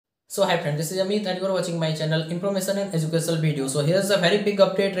So hi friend, this is Amit and you are watching my channel Information and Educational Video. So here's a very big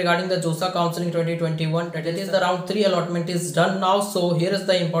update regarding the Josaa Counseling 2021. That is the round 3 allotment is done now. So here is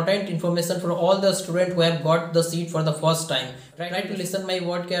the important information for all the students who have got the seat for the first time. Try to listen my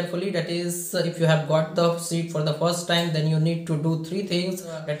word carefully. That is, if you have got the seat for the first time, then you need to do three things.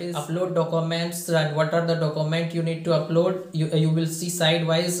 That is, upload documents. And what are the documents you need to upload? You will see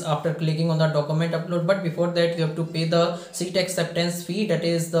sidewise after clicking on the document upload. But before that, you have to pay the seat acceptance fee. That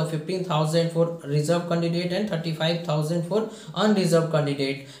is the 15,000 for reserved candidate and 35,000 for unreserved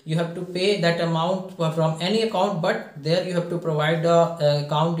candidate. You have to pay that amount from any account, but there you have to provide the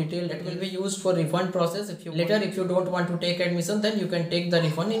account detail that will be used for refund process. If you don't want to take admission, then you can take the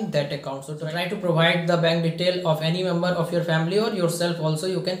refund in that account. So try to provide the bank detail of any member of your family or yourself also.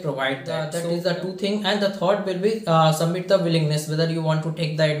 You can provide that. That is the two thing. And the third will be submit the willingness. Whether you want to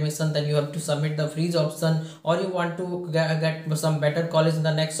take the admission, then you have to submit the freeze option, or you want to get some better college in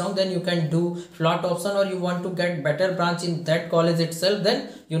the next round, then you can do slot option, or you want to get better branch in that college itself, then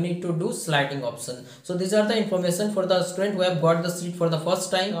you need to do sliding option. So these are the information for the student who have got the seat for the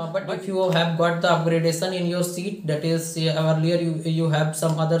first time. But if you have got the upgradation in your seat, that is earlier you have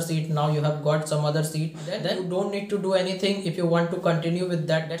some other seat, now you have got some other seat, then you don't need to do anything. If you want to continue with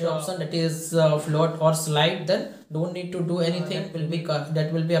that option, that is float or slide, then don't need to do anything.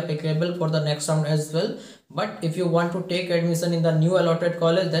 That will be applicable for the next round as well. But if you want to take admission in the new allotted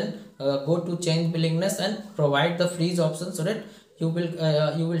college, then go to change willingness and provide the freeze option, so that you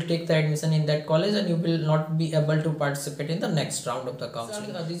will take the admission in that college and you will not be able to participate in the next round of the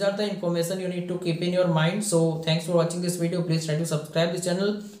counseling. These are the information you need to keep in your mind. So thanks for watching this video. Please try to subscribe the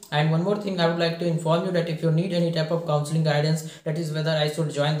channel. And one more thing, I would like to inform you that if you need any type of counseling guidance, that is whether I should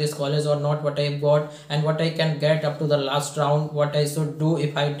join this college or not, what I have got and what I can get up to the last round, what I should do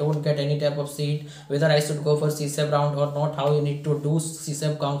if I don't get any type of seat, whether I should go for CSEP round or not, how you need to do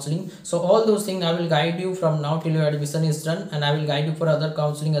CSEP counseling. So all those things I will guide you from now till your admission is done, and I will guide you for other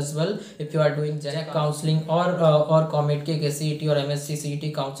counseling as well. If you are doing GFTI counseling or Comedk, KCET or MSc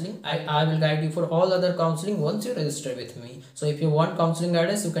CET counseling, I will guide you for all other counseling once you register with me. So if you want counseling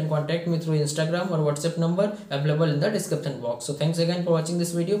guidance, you can contact me through Instagram or WhatsApp number available in the description box. So thanks again for watching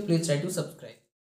this video. Please try to subscribe.